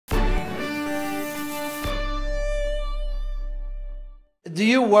Do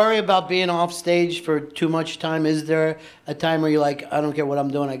you worry about being off stage for too much time? Is there a time where you're like, I don't care what I'm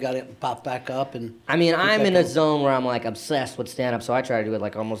doing, I got to pop back up? And I mean, I'm in a zone where I'm like obsessed with stand-up, so I try to do it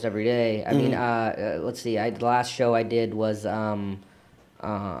like almost every day. I mean, let's see, the last show I did was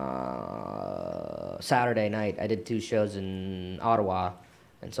Saturday night. I did 2 shows in Ottawa,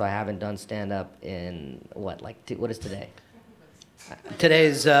 and so I haven't done stand-up in, what is today?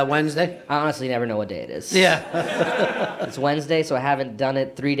 Today's Wednesday? I honestly never know what day it is. Yeah. It's Wednesday, so I haven't done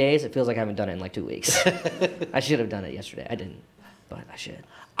it 3 days. It feels like I haven't done it in like 2 weeks. I should have done it yesterday. I didn't, but I should.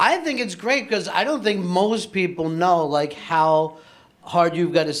 I think it's great because I don't think most people know like how hard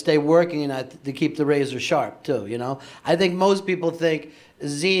you've got to stay working to keep the razor sharp too, you know? I think most people think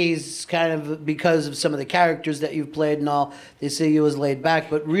Aziz, kind of because of some of the characters that you've played and all, they see you as laid back,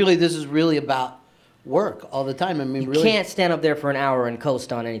 but really this is really about work all the time. I mean, you can't stand up there for an hour and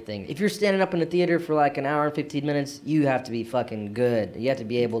coast on anything. If you're standing up in the theater for like an hour and 15 minutes, you have to be fucking good. You have to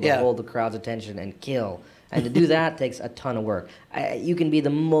be able to hold the crowd's attention and kill. And to do that takes a ton of work. You can be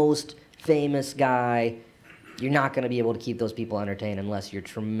the most famous guy. You're not going to be able to keep those people entertained unless you're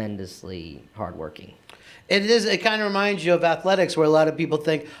tremendously hardworking. It kind of reminds you of athletics where a lot of people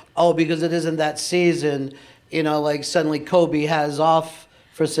think, oh, because it isn't that season, you know, like suddenly Kobe has off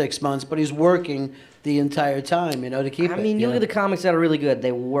for 6 months, but he's working the entire time, you know, to keep it. I mean, you look at the comics that are really good.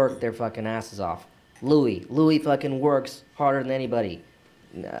 They work their fucking asses off. Louis fucking works harder than anybody.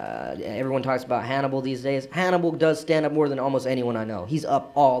 Everyone talks about Hannibal these days. Hannibal does stand up more than almost anyone I know. He's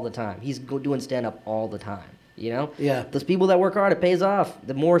up all the time. He's doing stand up all the time. You know? Yeah. Those people that work hard, it pays off.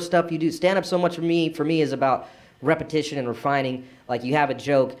 The more stuff you do, stand up so much for me is about repetition and refining. Like you have a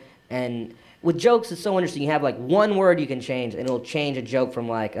joke, and with jokes, it's so interesting. You have like one word you can change, and it'll change a joke from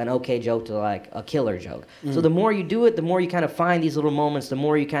like an okay joke to like a killer joke. So the more you do it, the more you kind of find these little moments, the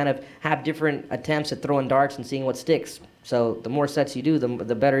more you kind of have different attempts at throwing darts and seeing what sticks. So the more sets you do,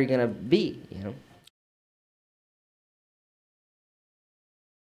 the better you're going to be.